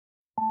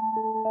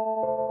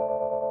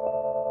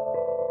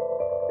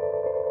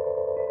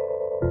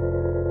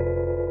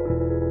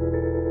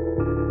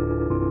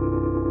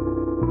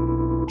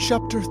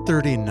Chapter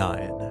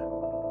 39.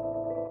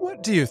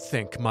 What do you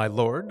think, my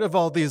lord, of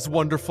all these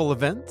wonderful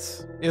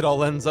events? It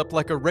all ends up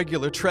like a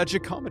regular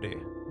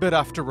tragicomedy. But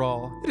after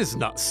all, it is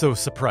not so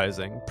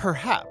surprising,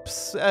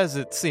 perhaps, as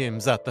it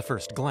seems at the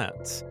first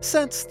glance,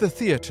 since the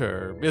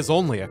theater is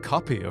only a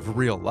copy of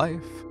real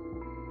life.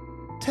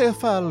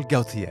 Théophile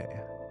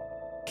Gautier,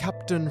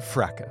 Captain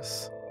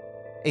Fracas,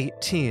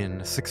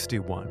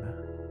 1861.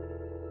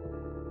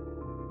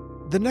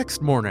 The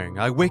next morning,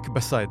 I wake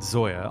beside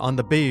Zoya on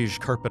the beige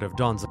carpet of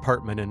Dawn's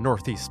apartment in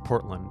northeast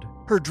Portland.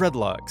 Her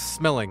dreadlocks,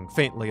 smelling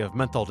faintly of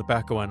menthol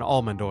tobacco and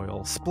almond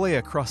oil, splay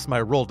across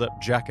my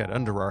rolled-up jacket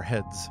under our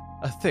heads.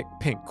 A thick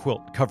pink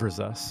quilt covers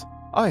us.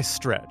 I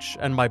stretch,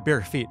 and my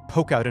bare feet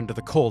poke out into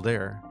the cold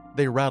air.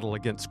 They rattle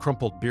against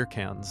crumpled beer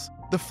cans.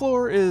 The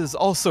floor is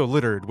also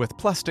littered with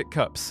plastic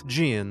cups,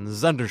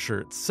 jeans,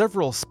 undershirts,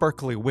 several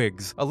sparkly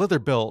wigs, a leather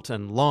belt,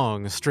 and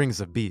long strings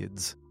of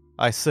beads.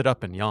 I sit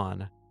up and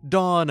yawn.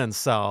 Dawn and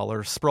Sal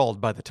are sprawled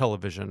by the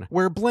television,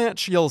 where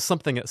Blanche yells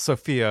something at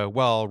Sophia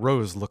while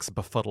Rose looks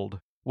befuddled.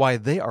 Why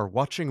they are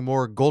watching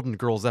more Golden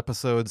Girls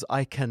episodes,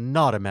 I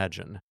cannot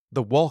imagine.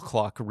 The wall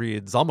clock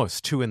reads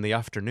almost 2 in the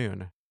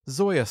afternoon.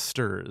 Zoya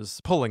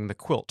stirs, pulling the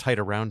quilt tight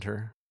around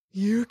her.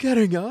 "You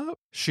getting up?"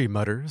 she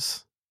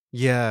mutters.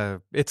 "Yeah,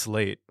 it's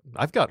late.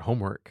 I've got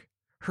homework."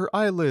 Her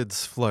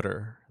eyelids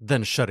flutter,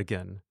 then shut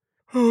again.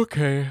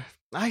 "Okay,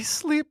 I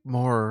sleep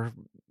more.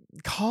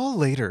 Call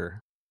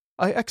later."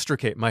 I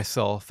extricate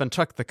myself and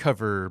tuck the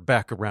cover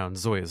back around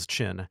Zoya's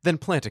chin, then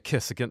plant a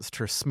kiss against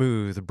her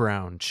smooth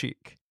brown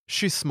cheek.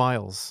 She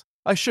smiles.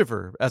 I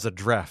shiver as a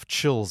draft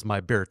chills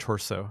my bare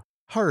torso.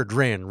 Hard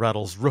rain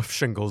rattles roof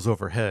shingles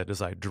overhead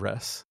as I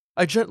dress.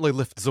 I gently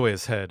lift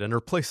Zoya's head and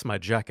replace my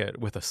jacket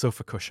with a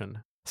sofa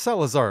cushion.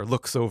 Salazar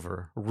looks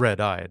over,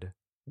 red-eyed.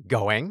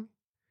 "Going?"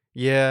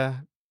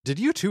 "Yeah. Did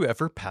you two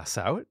ever pass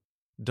out?"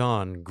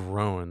 Dawn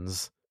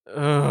groans.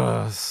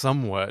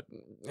 Somewhat.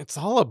 It's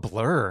all a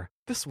blur.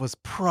 This was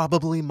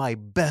probably my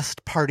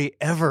best party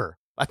ever.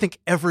 I think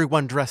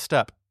everyone dressed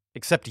up.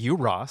 Except you,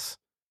 Ross.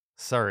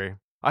 Sorry.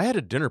 I had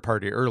a dinner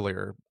party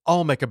earlier.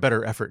 I'll make a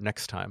better effort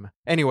next time.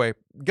 Anyway,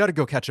 gotta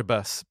go catch a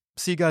bus.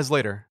 See you guys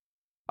later.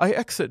 I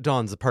exit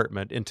Dawn's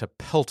apartment into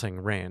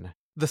pelting rain.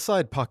 The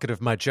side pocket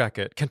of my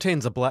jacket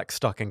contains a black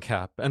stocking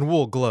cap and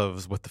wool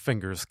gloves with the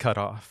fingers cut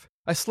off.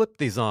 I slip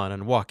these on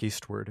and walk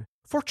eastward.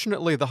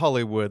 Fortunately, the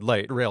Hollywood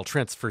Light Rail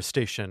Transfer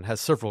Station has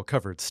several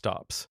covered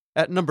stops.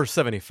 At number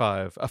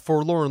 75, a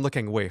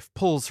forlorn-looking waif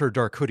pulls her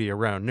dark hoodie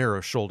around narrow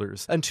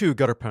shoulders, and 2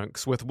 gutter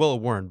punks with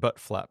well-worn butt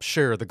flaps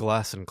share the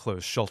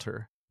glass-enclosed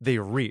shelter. They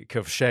reek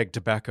of shag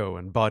tobacco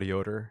and body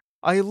odor.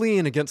 I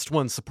lean against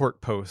one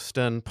support post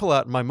and pull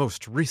out my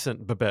most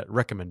recent Babette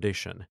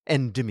recommendation,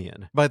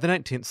 Endymion, by the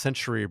 19th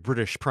century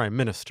British Prime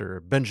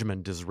Minister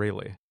Benjamin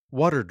Disraeli.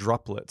 Water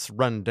droplets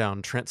run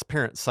down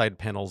transparent side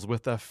panels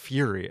with a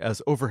fury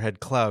as overhead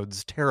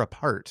clouds tear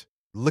apart.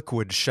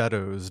 Liquid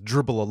shadows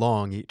dribble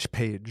along each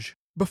page.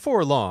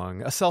 Before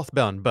long, a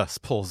southbound bus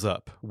pulls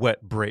up,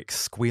 wet brakes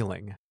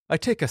squealing. I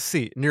take a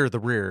seat near the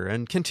rear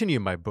and continue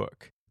my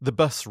book. The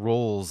bus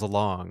rolls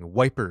along,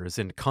 wipers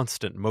in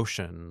constant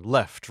motion,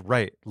 left,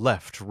 right,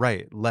 left,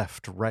 right,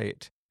 left,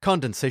 right.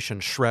 Condensation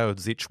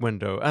shrouds each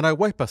window, and I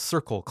wipe a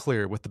circle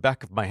clear with the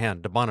back of my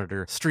hand to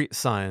monitor street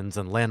signs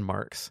and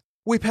landmarks.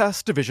 We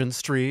pass Division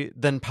Street,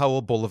 then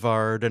Powell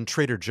Boulevard and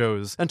Trader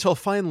Joe's, until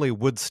finally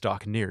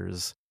Woodstock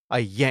nears. I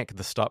yank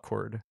the stop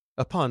cord.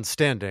 Upon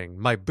standing,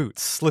 my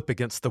boots slip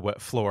against the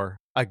wet floor.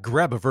 I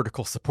grab a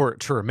vertical support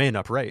to remain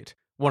upright.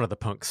 One of the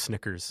punks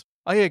snickers.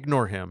 I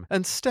ignore him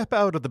and step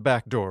out of the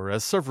back door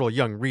as several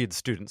young Reed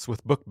students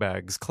with book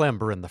bags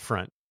clamber in the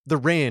front. The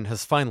rain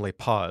has finally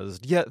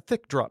paused, yet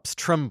thick drops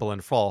tremble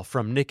and fall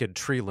from naked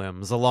tree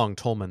limbs along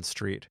Tolman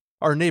Street.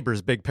 Our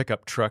neighbor's big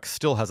pickup truck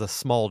still has a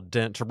small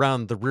dent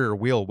around the rear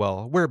wheel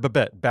well where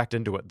Babette backed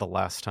into it the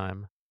last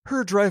time.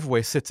 Her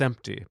driveway sits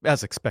empty,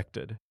 as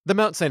expected. The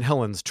Mount St.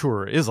 Helens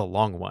tour is a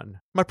long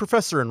one. My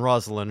professor and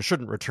Roselyn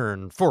shouldn't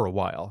return for a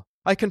while.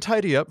 I can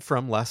tidy up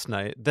from last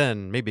night,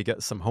 then maybe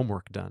get some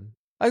homework done.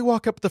 I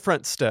walk up the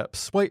front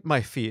steps, wipe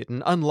my feet,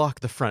 and unlock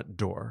the front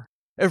door.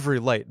 Every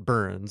light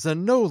burns,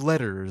 and no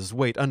letters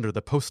wait under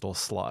the postal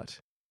slot.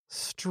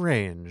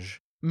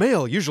 Strange.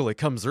 Mail usually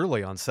comes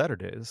early on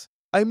Saturdays.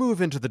 I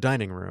move into the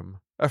dining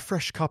room. A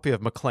fresh copy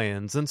of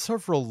Maclean's and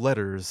several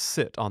letters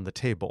sit on the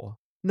table.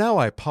 Now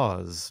I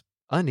pause,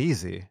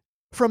 uneasy.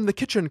 From the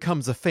kitchen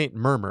comes a faint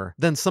murmur,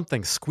 then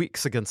something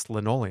squeaks against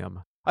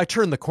linoleum. I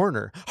turn the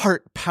corner,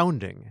 heart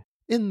pounding.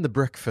 In the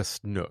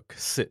breakfast nook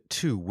sit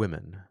 2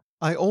 women.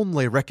 I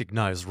only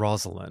recognize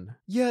Roselyn,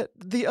 yet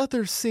the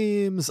other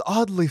seems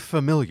oddly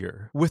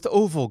familiar, with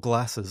oval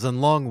glasses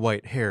and long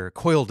white hair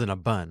coiled in a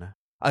bun.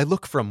 I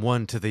look from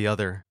one to the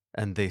other,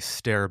 and they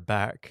stare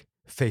back,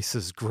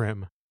 faces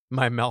grim.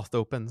 My mouth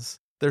opens.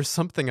 There's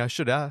something I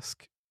should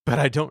ask, but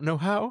I don't know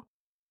how.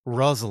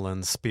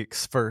 Roselyn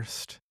speaks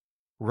first.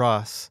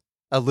 "Ross,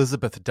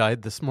 Elizabeth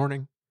died this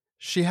morning.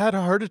 She had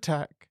a heart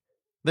attack.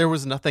 There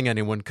was nothing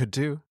anyone could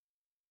do."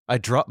 I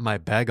drop my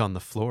bag on the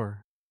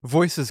floor.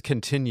 Voices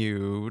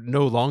continue,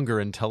 no longer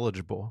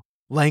intelligible.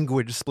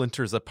 Language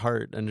splinters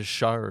apart and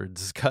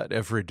shards cut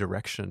every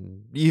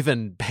direction.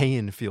 Even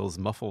pain feels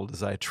muffled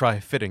as I try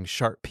fitting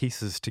sharp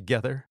pieces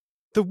together.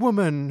 The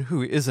woman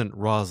who isn't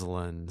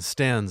Roselyn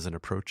stands and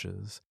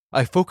approaches.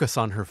 I focus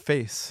on her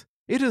face.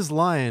 It is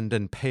lined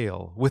and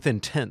pale, with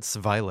intense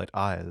violet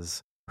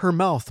eyes. Her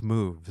mouth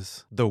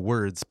moves, the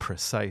words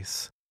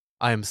precise.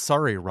 I am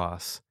sorry,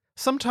 Ross.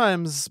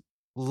 Sometimes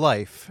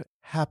life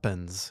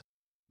happens.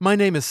 My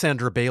name is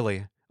Sandra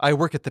Bailey. I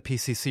work at the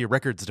PCC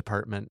Records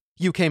Department.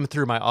 You came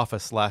through my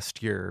office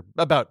last year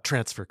about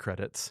transfer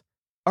credits.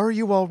 Are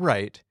you all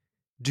right?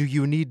 Do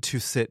you need to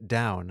sit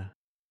down?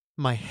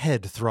 My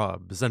head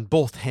throbs and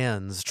both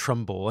hands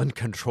tremble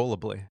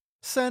uncontrollably.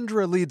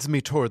 Sandra leads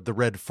me toward the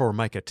red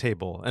Formica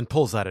table and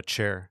pulls out a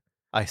chair.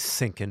 I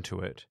sink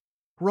into it.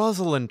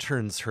 Roselyn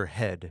turns her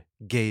head,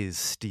 gaze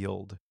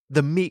steeled.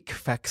 The meek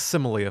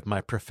facsimile of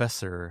my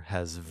professor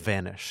has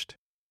vanished.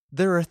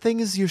 There are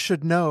things you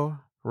should know,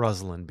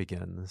 Roselyn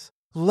begins.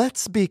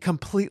 Let's be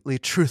completely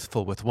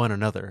truthful with one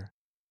another.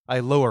 I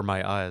lower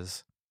my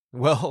eyes.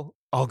 Well,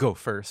 I'll go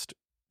first.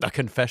 A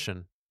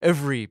confession.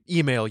 Every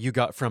email you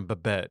got from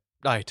Babette,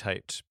 I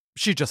typed.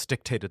 She just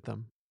dictated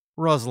them.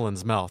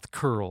 Roselyn's mouth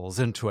curls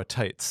into a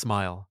tight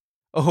smile.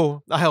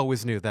 Oh, I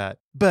always knew that,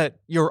 but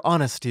your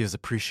honesty is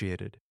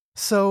appreciated.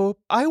 So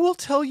I will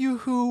tell you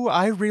who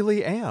I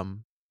really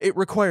am. It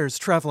requires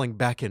traveling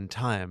back in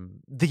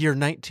time, the year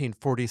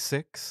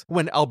 1946,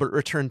 when Albert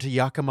returned to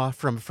Yakima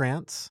from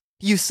France.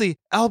 You see,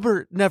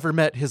 Albert never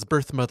met his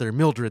birth mother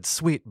Mildred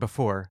Sweet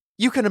before.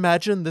 You can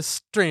imagine this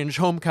strange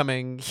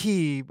homecoming,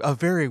 he, a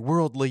very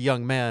worldly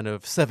young man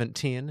of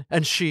 17,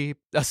 and she,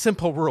 a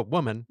simple rural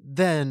woman,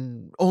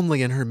 then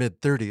only in her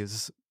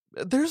mid-30s.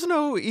 There's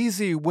no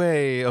easy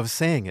way of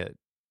saying it.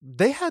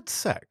 They had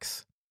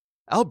sex.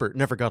 Albert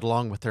never got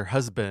along with her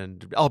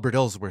husband, Albert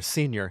Ellsworth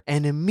Sr.,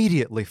 and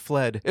immediately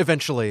fled,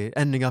 eventually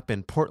ending up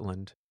in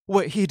Portland.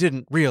 What he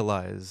didn't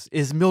realize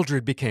is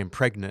Mildred became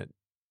pregnant.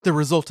 The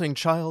resulting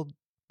child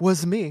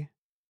was me.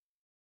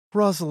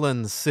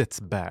 Roselyn sits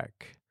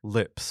back,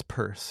 lips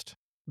pursed.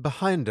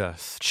 Behind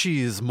us,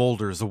 cheese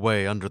molders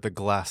away under the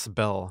glass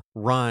bell,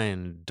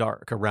 rind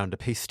dark around a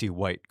pasty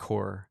white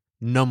core.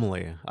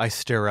 Numbly, I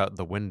stare out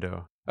the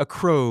window. A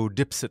crow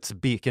dips its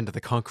beak into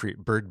the concrete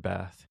bird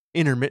bath.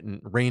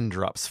 Intermittent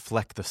raindrops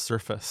fleck the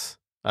surface.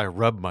 I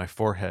rub my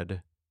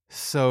forehead.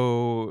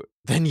 So,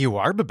 then you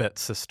are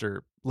Babette's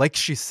sister, like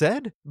she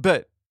said?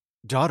 But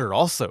daughter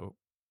also.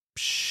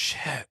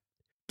 Shit.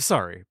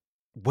 Sorry.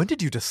 When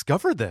did you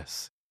discover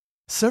this?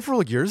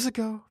 Several years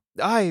ago?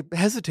 I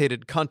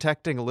hesitated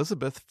contacting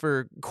Elizabeth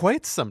for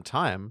quite some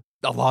time.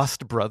 A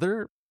lost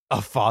brother?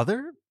 A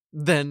father?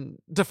 Then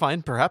to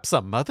find perhaps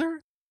a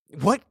mother?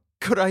 What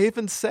could I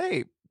even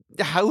say?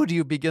 How do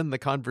you begin the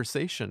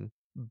conversation?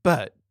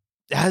 But,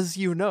 as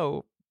you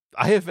know,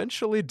 I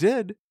eventually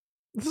did.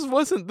 This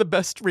wasn't the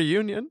best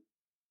reunion,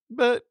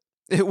 but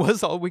it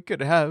was all we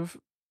could have.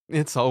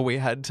 It's all we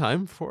had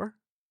time for.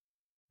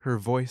 Her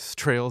voice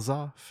trails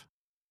off.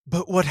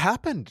 But what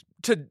happened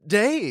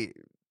today?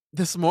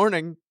 This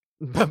morning,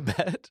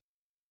 Babette?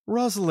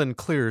 Roselyn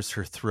clears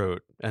her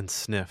throat and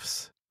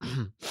sniffs.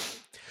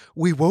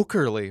 We woke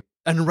early,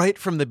 and right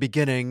from the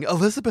beginning,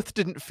 Elizabeth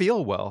didn't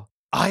feel well.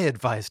 I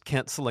advised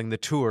canceling the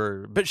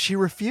tour, but she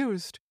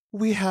refused.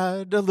 We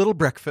had a little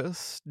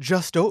breakfast,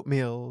 just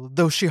oatmeal,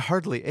 though she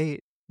hardly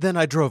ate. Then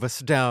I drove us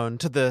down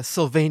to the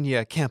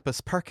Sylvania campus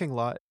parking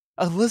lot.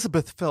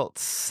 Elizabeth felt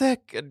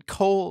sick and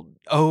cold.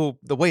 Oh,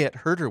 the way it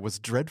hurt her was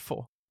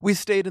dreadful. We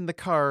stayed in the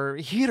car,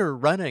 heater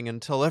running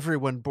until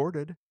everyone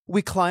boarded.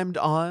 We climbed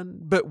on,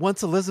 but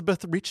once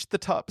Elizabeth reached the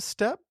top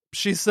step,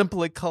 she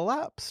simply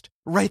collapsed,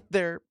 right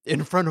there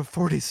in front of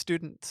 40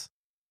 students.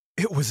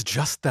 It was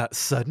just that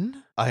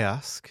sudden? I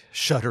ask,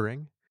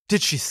 shuddering.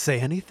 Did she say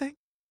anything?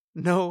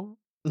 No,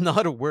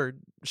 not a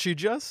word. She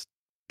just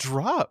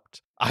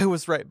dropped. I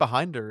was right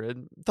behind her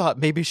and thought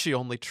maybe she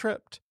only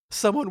tripped.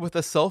 Someone with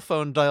a cell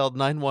phone dialed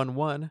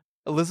 911.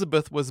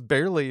 Elizabeth was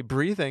barely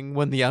breathing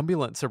when the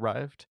ambulance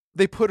arrived.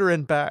 They put her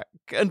in back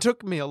and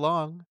took me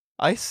along.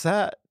 I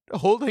sat,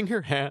 holding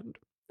her hand,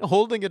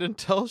 holding it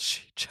until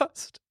she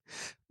just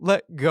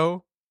let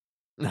go.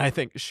 I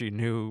think she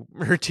knew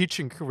her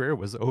teaching career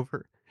was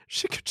over.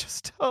 She could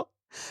just tell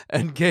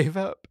and gave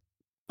up.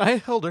 I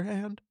held her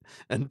hand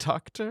and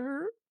talked to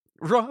her.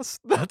 Ross,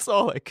 that's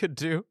all I could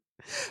do.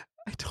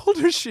 I told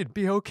her she'd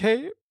be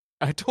okay.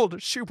 I told her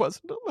she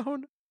wasn't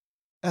alone.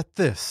 At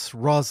this,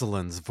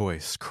 Roselyn's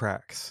voice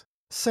cracks.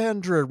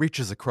 Sandra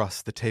reaches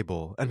across the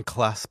table and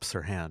clasps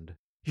her hand.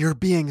 You're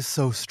being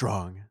so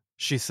strong,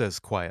 she says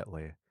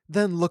quietly,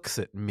 then looks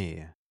at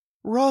me.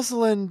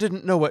 Roselyn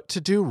didn't know what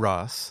to do,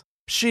 Ross.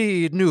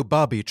 She knew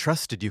Bobby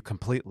trusted you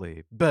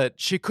completely, but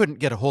she couldn't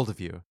get a hold of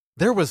you.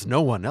 There was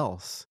no one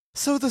else.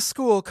 So the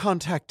school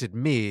contacted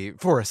me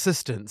for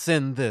assistance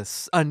in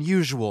this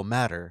unusual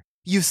matter.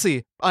 You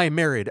see, I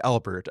married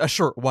Albert a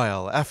short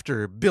while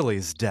after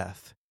Billy's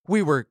death.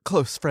 We were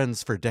close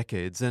friends for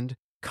decades, and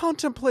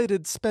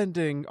contemplated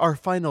spending our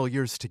final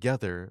years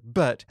together,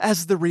 but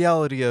as the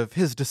reality of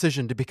his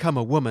decision to become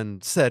a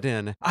woman set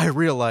in, I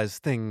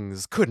realized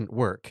things couldn't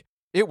work.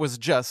 It was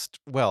just,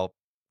 well,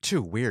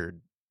 too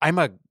weird. I'm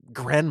a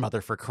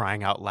grandmother for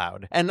crying out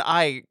loud, and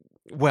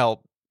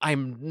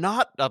I'm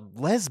not a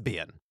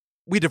lesbian.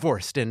 We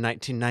divorced in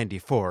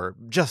 1994,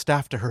 just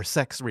after her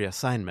sex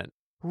reassignment.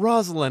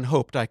 Roselyn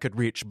hoped I could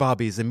reach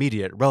Bobby's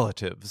immediate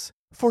relatives.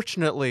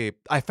 Fortunately,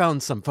 I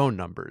found some phone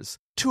numbers.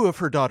 2 of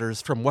her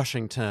daughters from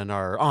Washington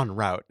are en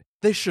route.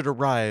 They should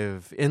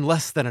arrive in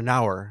less than an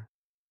hour.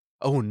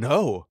 Oh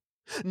no!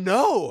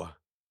 No!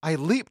 I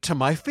leap to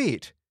my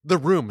feet. The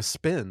room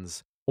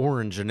spins.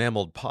 Orange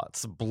enameled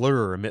pots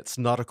blur amidst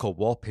nautical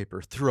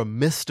wallpaper through a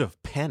mist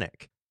of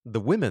panic. The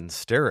women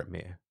stare at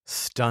me,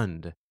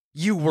 stunned.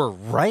 You were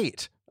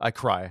right, I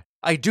cry.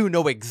 I do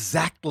know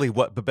exactly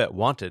what Babette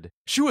wanted.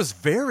 She was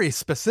very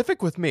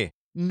specific with me.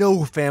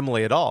 No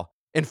family at all.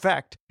 In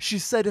fact, she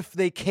said if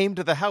they came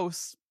to the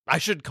house, I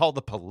should call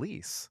the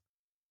police.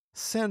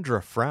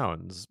 Sandra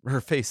frowns,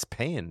 her face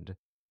pained.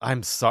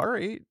 I'm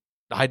sorry.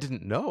 I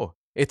didn't know.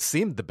 It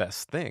seemed the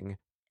best thing.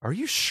 Are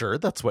you sure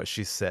that's what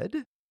she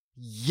said?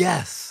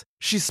 Yes.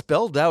 She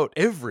spelled out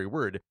every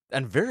word,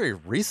 and very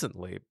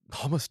recently,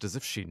 almost as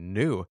if she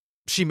knew.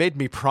 She made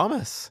me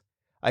promise.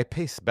 I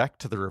pace back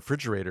to the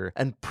refrigerator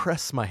and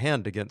press my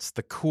hand against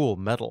the cool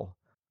metal.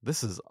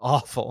 This is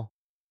awful.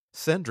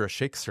 Sandra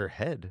shakes her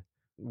head.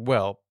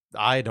 Well,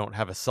 I don't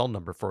have a cell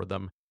number for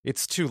them.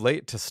 It's too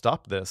late to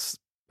stop this.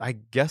 I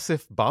guess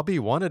if Bobby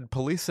wanted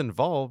police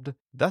involved,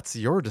 that's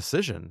your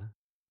decision.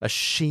 A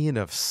sheen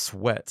of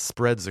sweat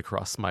spreads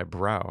across my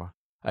brow.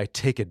 I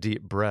take a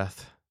deep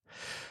breath.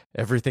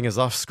 Everything is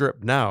off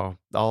script now.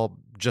 I'll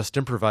just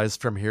improvise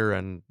from here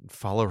and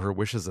follow her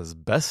wishes as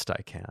best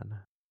I can.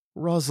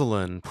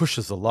 Roselyn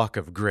pushes a lock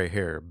of gray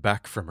hair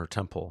back from her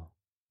temple.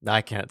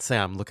 I can't say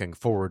I'm looking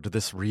forward to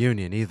this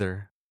reunion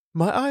either.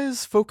 My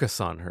eyes focus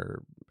on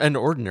her, an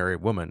ordinary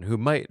woman who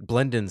might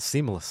blend in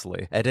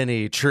seamlessly at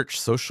any church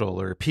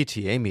social or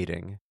PTA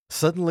meeting.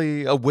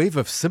 Suddenly, a wave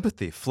of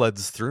sympathy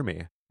floods through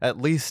me.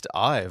 At least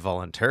I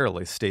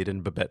voluntarily stayed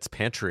in Babette's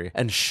pantry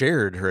and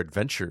shared her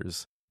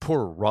adventures.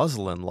 Poor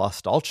Roselyn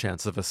lost all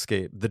chance of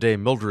escape the day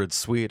Mildred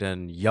Sweet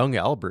and young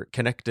Albert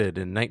connected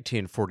in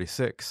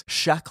 1946,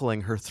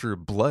 shackling her through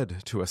blood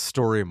to a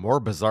story more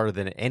bizarre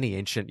than any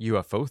ancient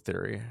UFO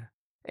theory.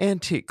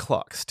 Antique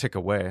clocks tick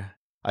away.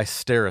 I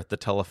stare at the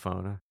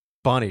telephone.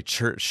 Bonnie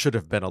Church should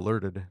have been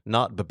alerted,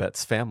 not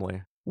Babette's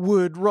family.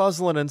 Would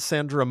Roselyn and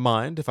Sandra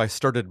mind if I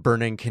started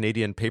burning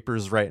Canadian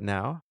papers right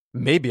now?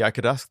 Maybe I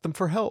could ask them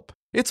for help.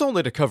 It's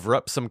only to cover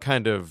up some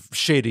kind of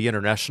shady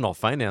international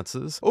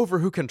finances over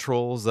who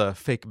controls a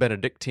fake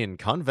Benedictine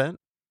convent.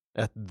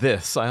 At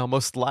this, I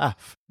almost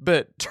laugh,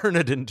 but turn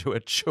it into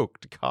a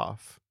choked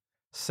cough.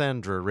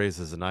 Sandra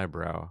raises an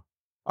eyebrow.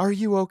 Are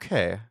you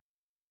okay?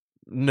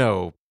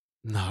 No,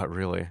 not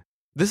really.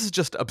 This is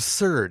just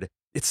absurd.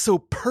 It's so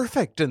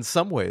perfect in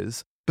some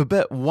ways.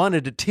 Babette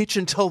wanted to teach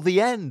until the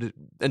end,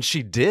 and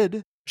she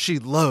did. She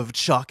loved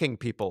shocking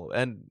people,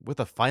 and with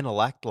a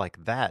final act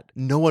like that,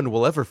 no one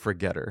will ever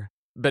forget her.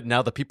 But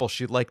now the people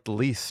she liked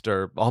least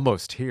are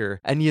almost here,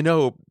 and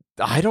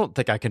I don't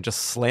think I can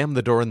just slam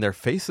the door in their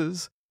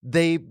faces.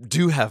 They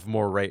do have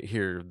more right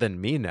here than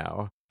me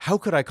now. How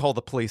could I call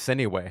the police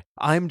anyway?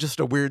 I'm just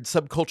a weird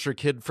subculture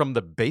kid from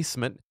the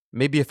basement.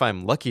 Maybe if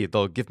I'm lucky,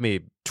 they'll give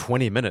me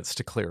 20 minutes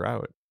to clear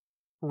out.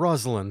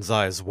 Roselyn's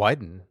eyes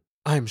widen.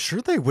 I'm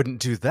sure they wouldn't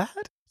do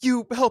that.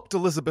 You helped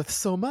Elizabeth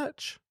so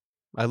much.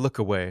 I look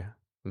away.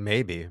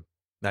 Maybe.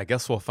 I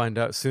guess we'll find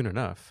out soon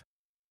enough.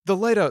 The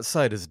light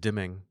outside is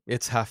dimming.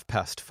 It's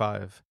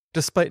 5:30.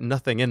 Despite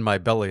nothing in my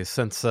belly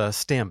since a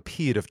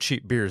stampede of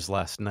cheap beers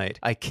last night,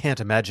 I can't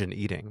imagine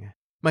eating.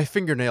 My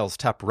fingernails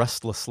tap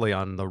restlessly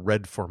on the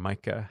red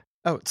formica.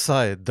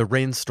 Outside, the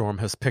rainstorm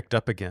has picked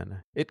up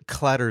again. It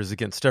clatters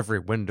against every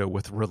window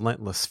with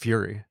relentless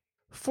fury.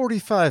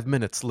 45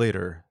 minutes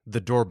later,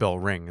 the doorbell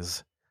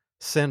rings.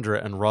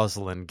 Sandra and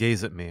Roselyn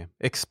gaze at me,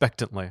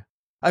 expectantly.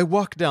 I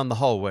walk down the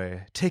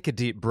hallway, take a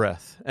deep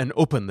breath, and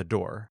open the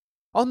door.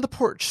 On the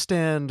porch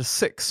stand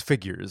 6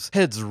 figures,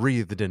 heads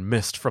wreathed in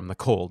mist from the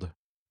cold.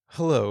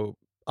 Hello,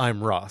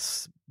 I'm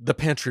Ross, the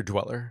pantry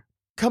dweller.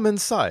 Come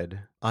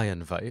inside, I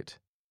invite.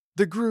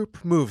 The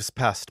group moves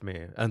past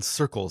me and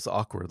circles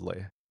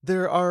awkwardly.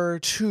 There are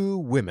 2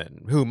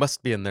 women who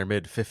must be in their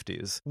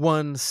mid-50s,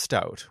 one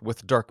stout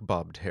with dark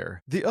bobbed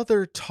hair, the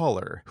other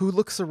taller, who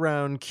looks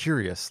around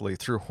curiously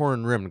through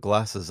horn-rimmed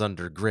glasses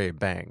under gray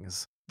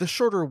bangs. The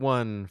shorter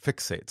one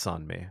fixates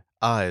on me,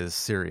 eyes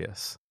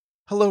serious.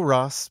 Hello,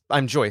 Ross.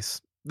 I'm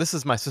Joyce. This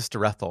is my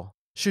sister Ethel.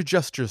 She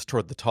gestures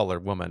toward the taller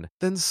woman,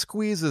 then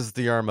squeezes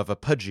the arm of a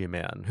pudgy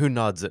man who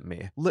nods at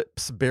me,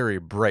 lips berry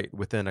bright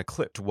within a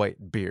clipped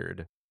white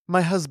beard.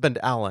 My husband,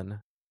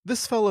 Alan.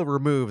 This fellow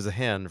removes a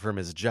hand from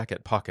his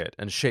jacket pocket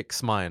and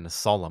shakes mine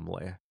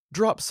solemnly.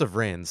 Drops of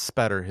rain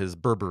spatter his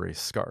Burberry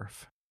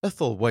scarf.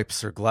 Ethel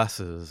wipes her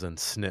glasses and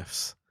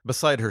sniffs.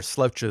 Beside her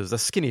slouches a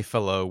skinny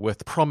fellow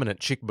with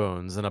prominent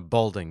cheekbones and a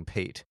balding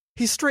pate.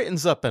 He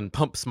straightens up and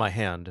pumps my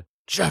hand.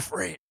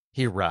 Jeffrey,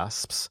 he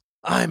rasps.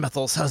 I'm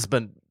Ethel's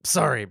husband.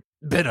 Sorry,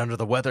 bit under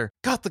the weather.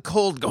 Got the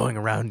cold going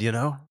around, you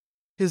know.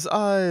 His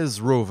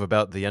eyes rove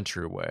about the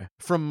entryway,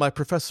 from my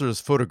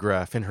professor's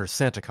photograph in her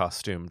Santa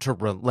costume to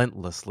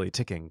relentlessly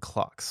ticking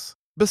clocks.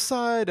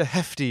 Beside a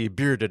hefty,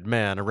 bearded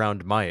man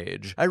around my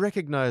age, I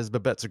recognize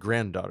Babette's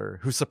granddaughter,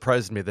 who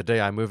surprised me the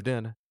day I moved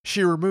in.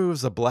 She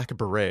removes a black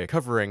beret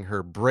covering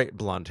her bright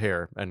blonde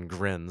hair and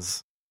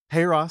grins.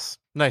 Hey, Ross.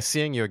 Nice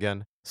seeing you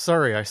again.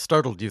 Sorry I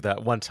startled you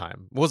that one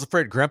time. Was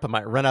afraid Grandpa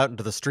might run out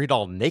into the street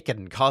all naked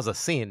and cause a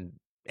scene.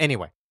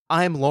 Anyway,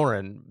 I'm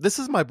Lauren. This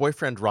is my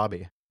boyfriend,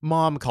 Robbie.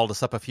 Mom called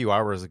us up a few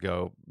hours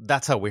ago.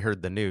 That's how we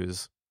heard the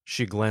news.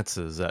 She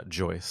glances at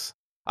Joyce.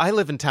 I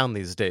live in town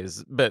these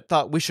days, but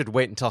thought we should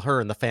wait until her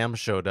and the fam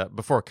showed up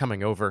before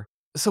coming over.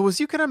 So as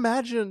you can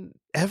imagine,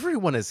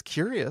 everyone is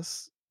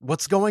curious.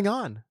 What's going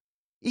on?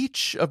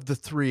 Each of the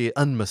three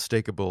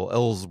unmistakable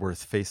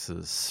Ellsworth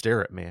faces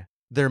stare at me.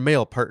 Their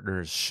male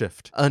partners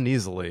shift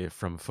uneasily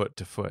from foot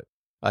to foot.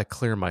 I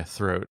clear my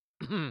throat.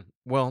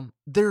 Well,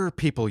 there are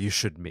people you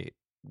should meet.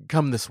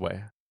 Come this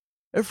way.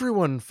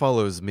 Everyone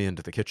follows me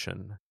into the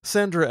kitchen.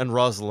 Sandra and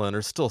Roselyn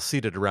are still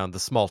seated around the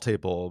small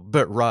table,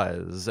 but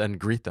rise and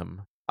greet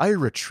them. I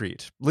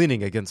retreat,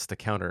 leaning against the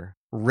counter.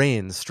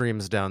 Rain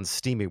streams down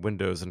steamy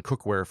windows, and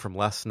cookware from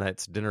last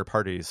night's dinner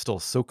party still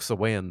soaks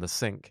away in the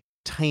sink.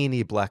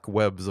 Tiny black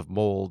webs of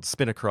mold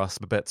spin across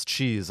Babette's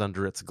cheese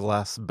under its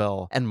glass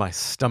bell, and my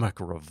stomach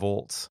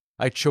revolts.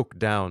 I choke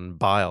down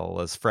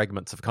bile as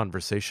fragments of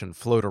conversation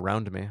float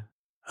around me.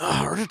 A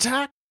heart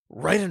attack?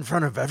 Right in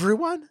front of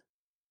everyone?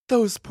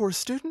 Those poor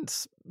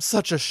students.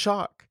 Such a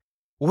shock.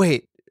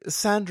 Wait,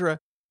 Sandra,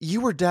 you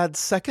were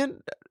Dad's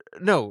third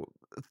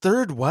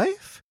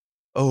wife?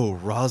 Oh,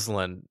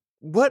 Roselyn,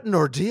 what an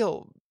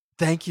ordeal.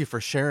 Thank you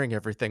for sharing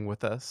everything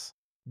with us.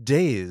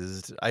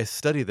 Dazed, I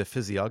study the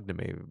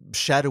physiognomy,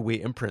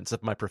 shadowy imprints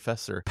of my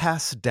professor,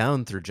 passed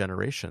down through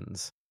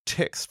generations.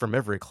 Ticks from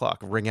every clock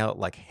ring out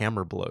like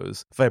hammer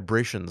blows,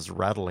 vibrations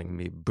rattling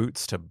me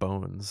boots to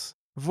bones.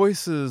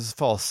 Voices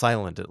fall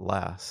silent at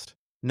last.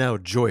 Now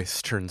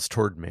Joyce turns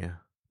toward me.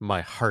 My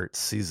heart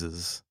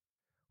seizes.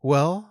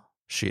 Well,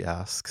 she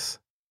asks,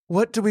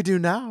 what do we do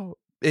now?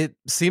 It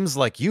seems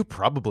like you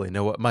probably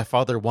know what my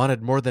father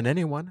wanted more than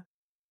anyone.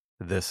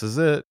 This is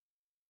it.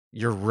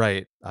 You're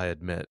right, I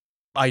admit.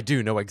 I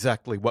do know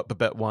exactly what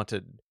Babette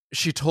wanted.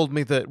 She told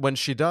me that when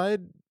she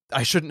died,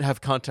 I shouldn't have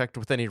contact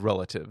with any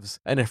relatives,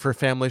 and if her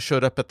family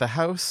showed up at the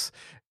house,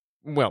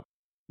 well,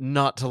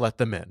 not to let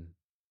them in.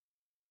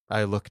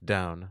 I look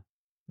down.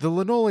 The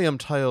linoleum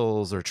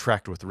tiles are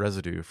tracked with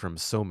residue from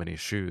so many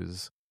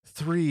shoes.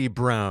 3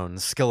 brown,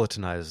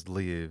 skeletonized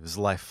leaves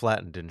lie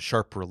flattened in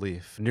sharp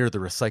relief near the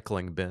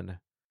recycling bin.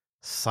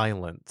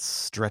 Silence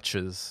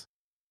stretches.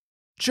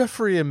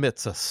 Jeffrey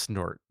emits a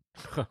snort.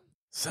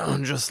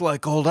 Sound just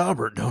like old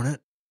Albert, don't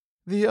it?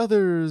 The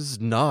others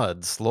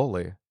nod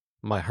slowly.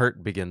 My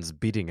heart begins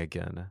beating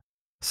again.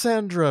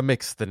 Sandra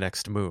makes the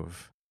next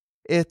move.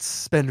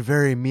 It's been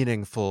very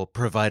meaningful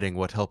providing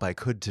what help I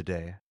could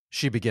today.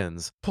 She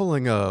begins,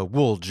 pulling a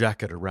wool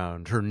jacket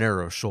around her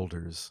narrow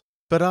shoulders.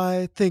 But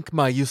I think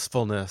my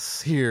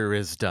usefulness here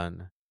is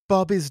done.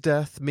 Bobby's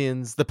death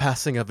means the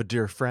passing of a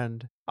dear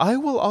friend. I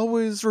will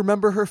always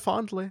remember her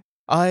fondly.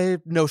 I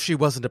know she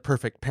wasn't a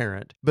perfect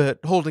parent, but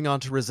holding on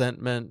to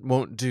resentment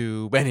won't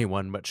do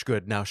anyone much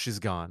good now she's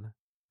gone.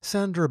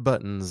 Sandra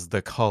buttons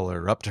the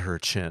collar up to her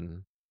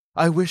chin.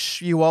 I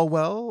wish you all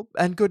well,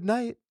 and good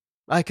night.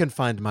 I can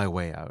find my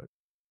way out.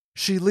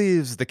 She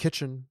leaves the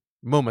kitchen.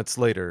 Moments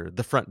later,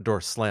 the front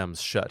door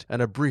slams shut,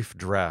 and a brief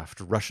draft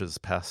rushes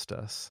past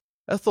us.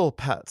 Ethel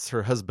pats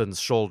her husband's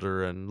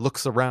shoulder and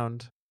looks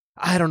around.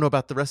 I don't know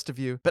about the rest of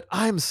you, but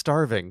I'm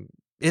starving.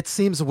 It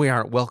seems we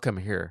aren't welcome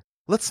here.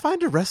 Let's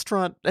find a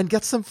restaurant and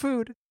get some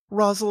food.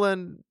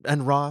 Roselyn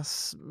and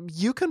Ross,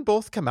 you can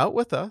both come out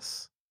with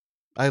us.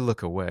 I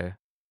look away.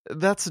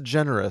 That's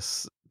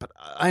generous, but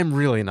I'm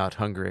really not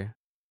hungry.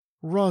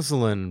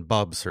 Roselyn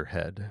bobs her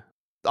head.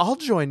 I'll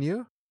join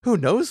you. Who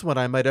knows when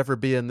I might ever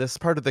be in this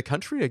part of the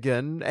country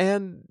again,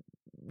 and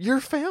your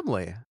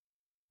family.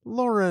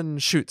 Lauren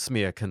shoots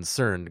me a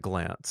concerned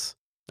glance.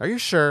 Are you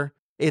sure?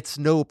 It's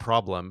no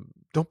problem.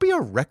 Don't be a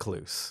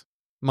recluse.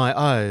 My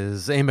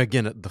eyes aim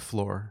again at the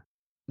floor.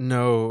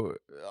 No,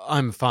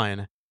 I'm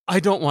fine. I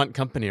don't want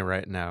company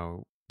right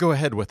now. Go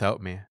ahead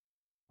without me.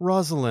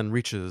 Roselyn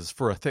reaches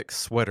for a thick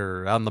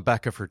sweater on the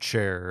back of her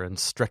chair and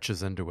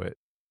stretches into it.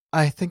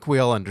 I think we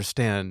all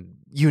understand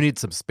you need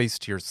some space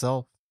to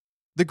yourself.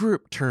 The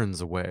group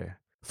turns away.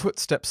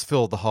 Footsteps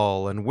fill the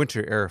hall and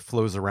winter air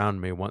flows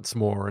around me once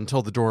more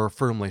until the door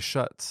firmly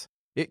shuts.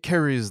 It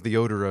carries the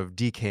odor of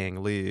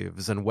decaying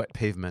leaves and wet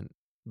pavement.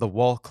 The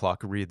wall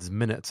clock reads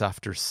minutes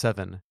after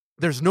 7.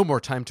 There's no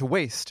more time to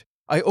waste.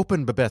 I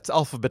open Babette's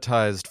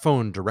alphabetized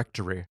phone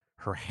directory.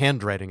 Her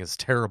handwriting is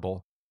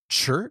terrible.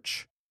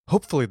 Church?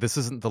 Hopefully this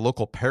isn't the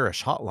local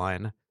parish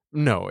hotline.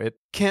 No, it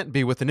can't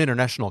be with an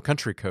international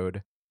country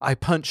code. I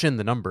punch in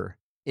the number.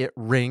 It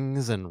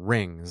rings and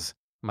rings.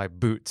 My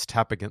boots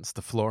tap against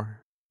the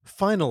floor.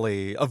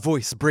 Finally, a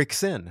voice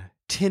breaks in,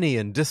 tinny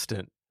and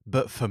distant.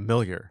 but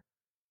familiar.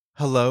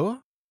 Hello?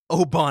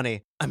 Oh,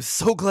 Bonnie, I'm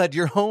so glad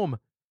you're home.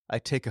 I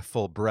take a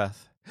full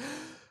breath.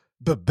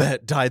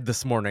 Babette died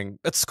this morning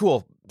at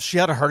school. She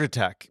had a heart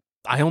attack.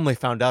 I only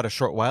found out a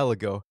short while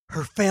ago.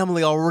 Her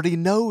family already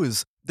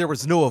knows. There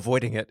was no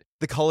avoiding it.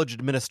 The college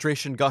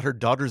administration got her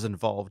daughters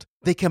involved.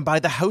 They can buy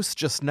the house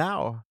just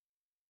now.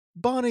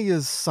 Bonnie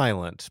is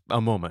silent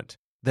a moment,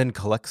 then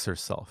collects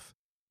herself.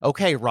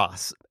 Okay,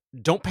 Ross,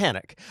 don't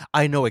panic.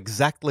 I know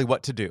exactly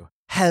what to do.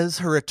 Has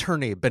her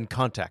attorney been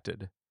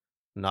contacted?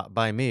 Not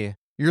by me.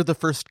 You're the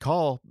first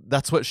call.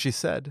 That's what she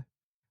said.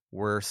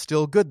 We're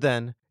still good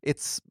then.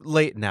 It's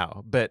late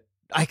now, but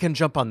I can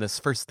jump on this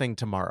first thing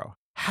tomorrow.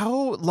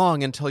 How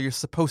long until you're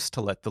supposed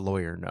to let the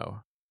lawyer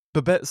know?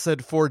 Babette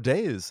said 4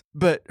 days,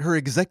 but her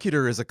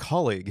executor is a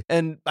colleague,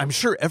 and I'm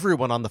sure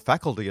everyone on the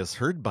faculty has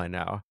heard by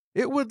now.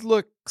 It would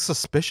look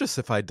suspicious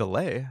if I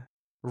delay.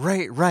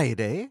 Right,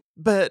 eh?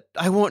 But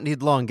I won't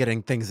need long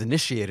getting things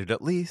initiated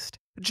at least.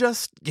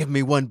 Just give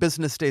me 1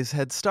 business day's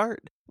head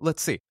start.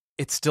 Let's see,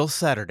 it's still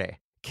Saturday.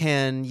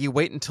 Can you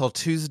wait until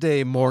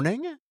Tuesday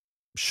morning?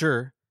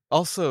 Sure.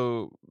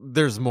 Also,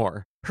 there's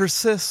more. Her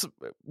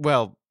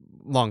well,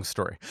 long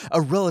story.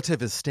 A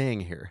relative is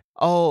staying here.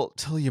 I'll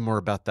tell you more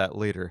about that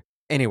later.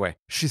 Anyway,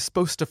 she's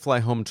supposed to fly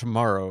home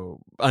tomorrow,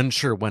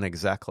 unsure when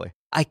exactly.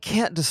 I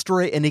can't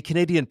destroy any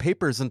Canadian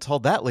papers until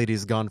that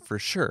lady's gone for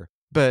sure,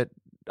 but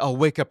I'll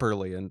wake up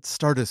early and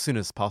start as soon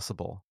as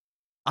possible.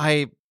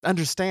 I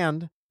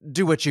understand.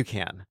 Do what you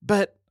can.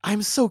 But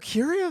I'm so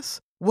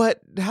curious.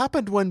 What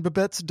happened when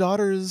Babette's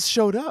daughters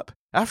showed up?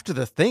 After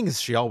the things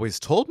she always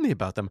told me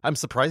about them, I'm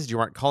surprised you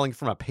aren't calling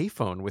from a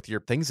payphone with your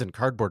things in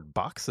cardboard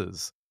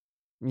boxes.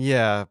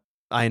 Yeah,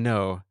 I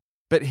know.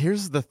 But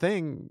here's the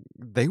thing.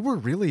 They were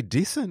really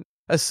decent.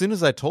 As soon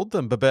as I told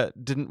them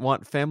Babette didn't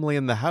want family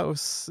in the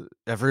house,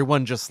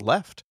 everyone just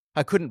left.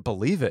 I couldn't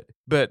believe it.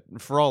 But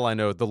for all I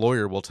know, the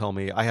lawyer will tell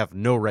me I have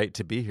no right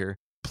to be here.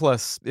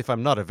 Plus, if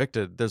I'm not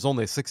evicted, there's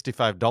only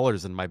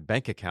 $65 in my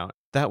bank account.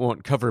 That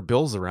won't cover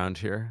bills around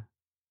here.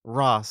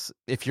 Ross,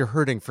 if you're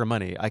hurting for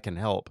money, I can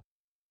help.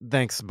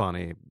 Thanks,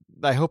 Bonnie.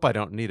 I hope I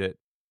don't need it.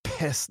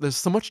 Piss, there's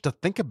so much to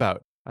think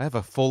about. I have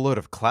a full load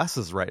of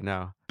classes right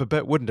now.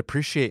 Babette wouldn't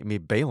appreciate me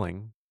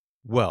bailing.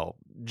 Well,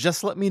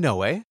 just let me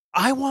know, eh?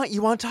 I want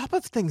you on top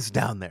of things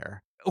down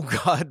there. Oh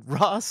God,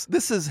 Ross,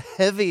 this is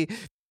heavy.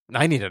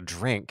 I need a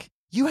drink.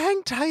 You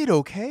hang tight,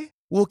 okay?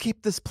 We'll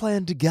keep this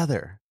plan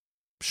together.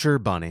 Sure,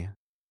 Bonnie.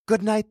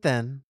 Good night,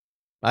 then.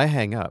 I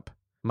hang up.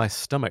 My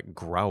stomach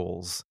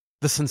growls.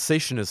 The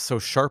sensation is so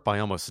sharp I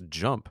almost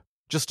jump.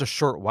 Just a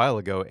short while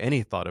ago,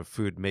 any thought of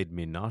food made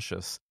me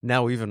nauseous.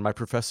 Now even my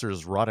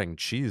professor's rotting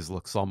cheese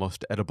looks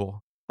almost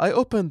edible. I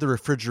open the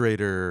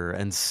refrigerator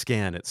and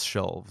scan its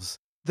shelves.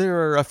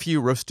 There are a few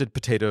roasted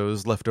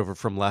potatoes left over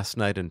from last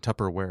night in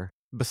Tupperware.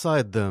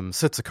 Beside them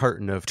sits a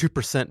carton of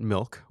 2%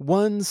 milk,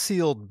 1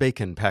 sealed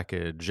bacon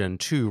package, and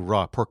 2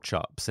 raw pork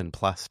chops in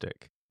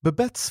plastic.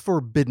 Babette's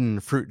forbidden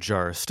fruit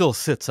jar still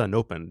sits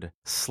unopened,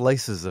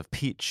 slices of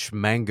peach,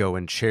 mango,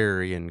 and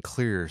cherry in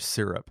clear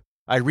syrup.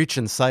 I reach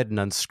inside and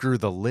unscrew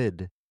the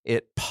lid.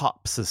 It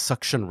pops as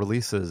suction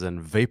releases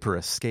and vapor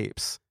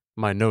escapes.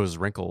 My nose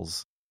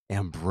wrinkles.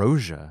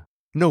 Ambrosia.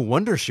 No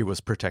wonder she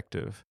was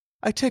protective.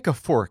 I take a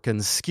fork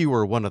and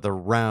skewer one of the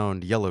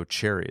round yellow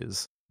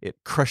cherries. It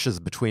crushes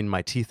between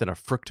my teeth in a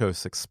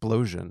fructose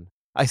explosion.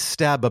 I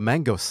stab a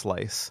mango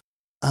slice.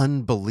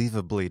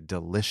 Unbelievably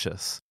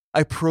delicious.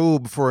 I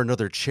probe for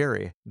another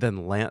cherry,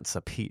 then lance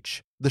a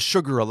peach. The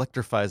sugar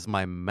electrifies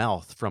my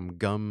mouth from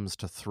gums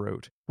to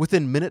throat.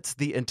 Within minutes,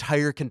 the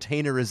entire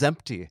container is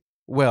empty.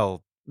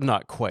 Well,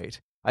 not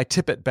quite. I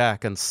tip it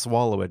back and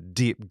swallow a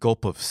deep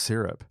gulp of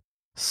syrup.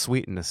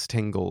 Sweetness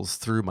tingles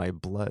through my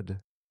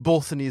blood.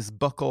 Both knees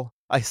buckle.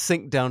 I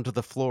sink down to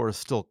the floor,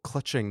 still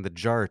clutching the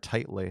jar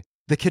tightly.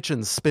 The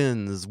kitchen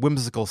spins,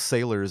 whimsical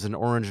sailors in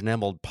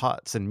orange-enameled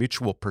pots in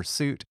mutual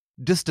pursuit.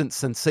 Distant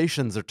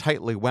sensations are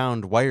tightly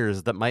wound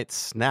wires that might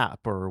snap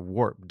or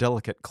warp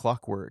delicate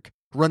clockwork.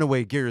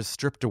 Runaway gears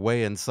stripped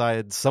away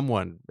inside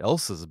someone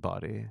else's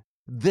body.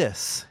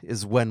 This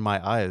is when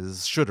my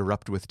eyes should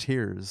erupt with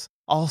tears.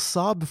 I'll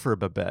sob for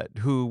Babette,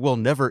 who will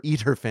never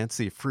eat her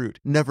fancy fruit,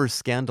 never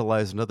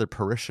scandalize another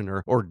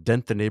parishioner, or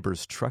dent the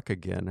neighbor's truck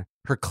again.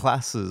 Her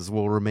classes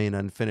will remain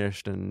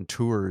unfinished and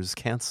tours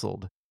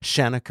canceled.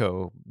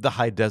 Shaniko, the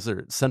high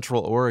desert,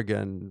 Central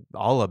Oregon,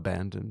 all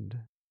abandoned.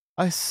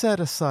 I set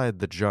aside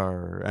the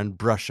jar and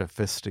brush a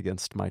fist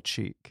against my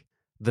cheek.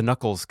 The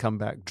knuckles come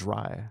back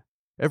dry.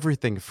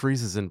 Everything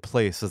freezes in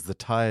place as the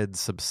tide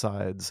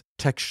subsides,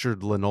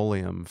 textured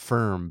linoleum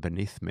firm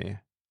beneath me.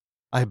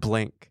 I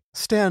blink,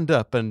 stand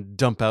up, and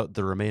dump out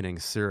the remaining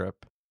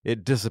syrup.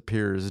 It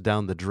disappears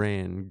down the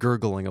drain,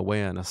 gurgling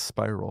away in a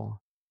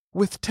spiral.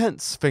 With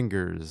tense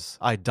fingers,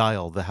 I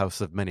dial the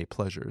House of Many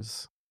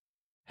Pleasures.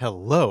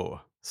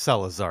 Hello,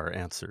 Salazar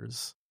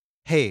answers.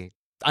 Hey,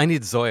 I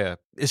need Zoya.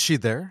 Is she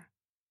there?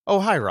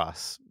 Oh, hi,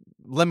 Ross.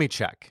 Let me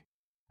check.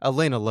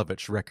 Elena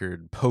Lovitch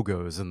record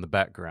pogos in the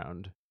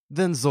background.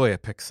 Then Zoya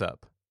picks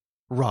up.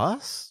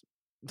 Ross?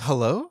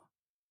 Hello?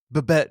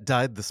 Babette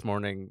died this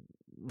morning.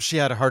 She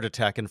had a heart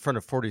attack in front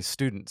of 40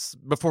 students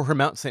before her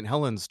Mount St.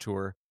 Helens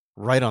tour,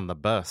 right on the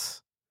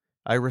bus.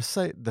 I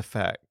recite the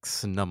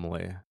facts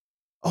numbly.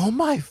 Oh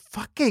my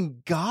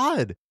fucking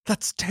God!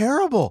 That's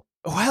terrible!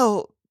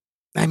 Well,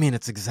 I mean,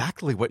 it's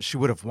exactly what she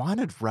would have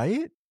wanted,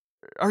 right?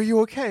 Are you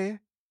okay?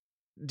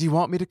 Do you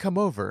want me to come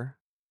over?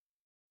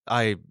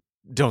 I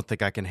don't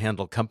think I can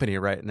handle company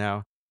right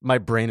now. My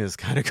brain is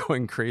kind of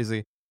going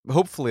crazy.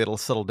 Hopefully it'll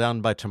settle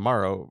down by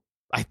tomorrow.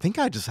 I think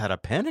I just had a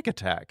panic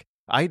attack.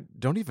 I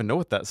don't even know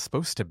what that's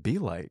supposed to be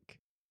like.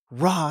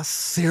 Ross,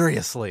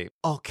 seriously,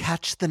 I'll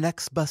catch the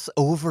next bus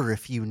over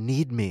if you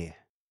need me.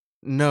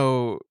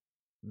 No,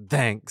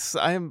 thanks.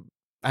 I'm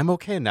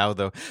okay now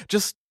though.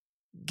 Just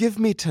give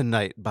me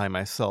tonight by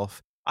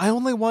myself. I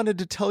only wanted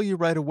to tell you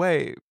right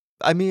away.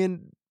 I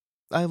mean,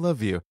 I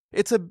love you.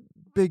 It's a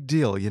big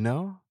deal, you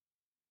know?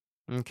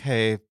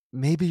 Okay,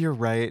 maybe you're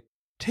right.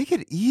 Take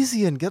it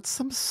easy and get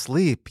some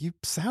sleep. You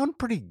sound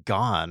pretty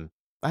gone.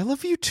 I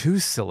love you too,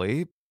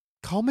 silly.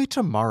 Call me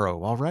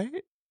tomorrow, all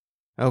right?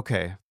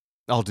 Okay,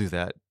 I'll do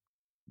that.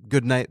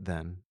 Good night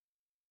then.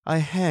 I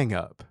hang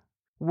up.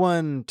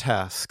 One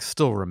task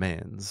still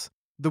remains.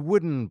 The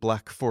wooden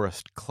Black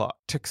Forest clock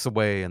ticks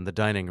away in the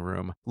dining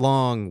room,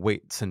 long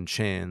weights and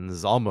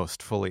chains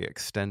almost fully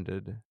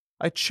extended.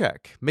 I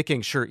check,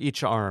 making sure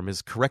each arm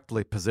is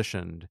correctly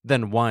positioned,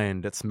 then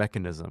wind its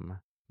mechanism.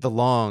 The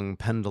long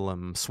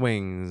pendulum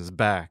swings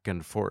back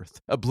and forth,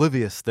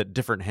 oblivious that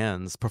different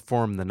hands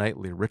perform the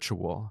nightly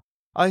ritual.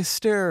 I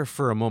stare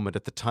for a moment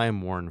at the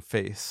time-worn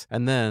face,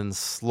 and then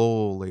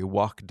slowly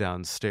walk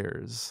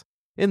downstairs.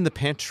 In the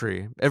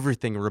pantry,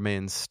 everything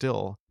remains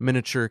still.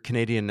 Miniature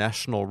Canadian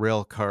National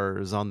Rail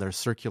cars on their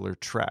circular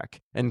track,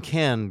 and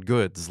canned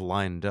goods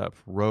lined up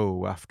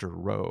row after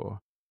row.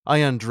 I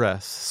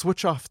undress,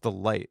 switch off the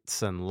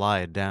lights, and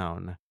lie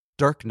down.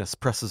 Darkness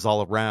presses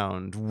all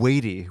around,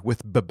 weighty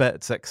with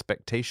Babette's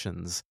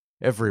expectations.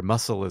 Every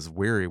muscle is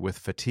weary with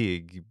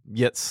fatigue,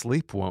 yet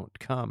sleep won't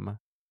come.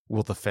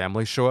 Will the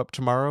family show up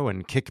tomorrow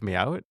and kick me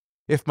out?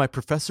 If my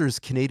professor's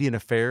Canadian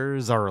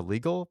affairs are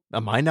illegal,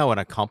 am I now an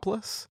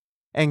accomplice?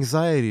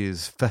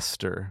 Anxieties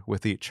fester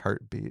with each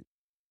heartbeat.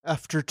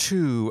 After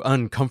 2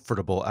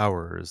 uncomfortable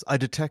hours, I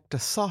detect a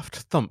soft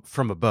thump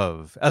from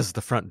above as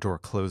the front door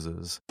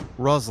closes.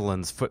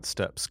 Roselyn's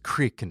footsteps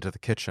creak into the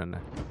kitchen.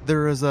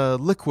 There is a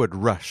liquid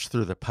rush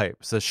through the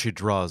pipes as she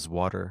draws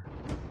water.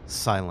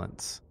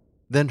 Silence.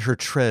 Then her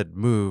tread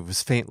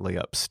moves faintly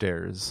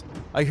upstairs.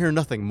 I hear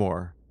nothing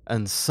more,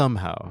 and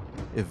somehow,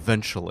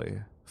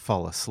 eventually,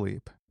 fall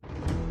asleep.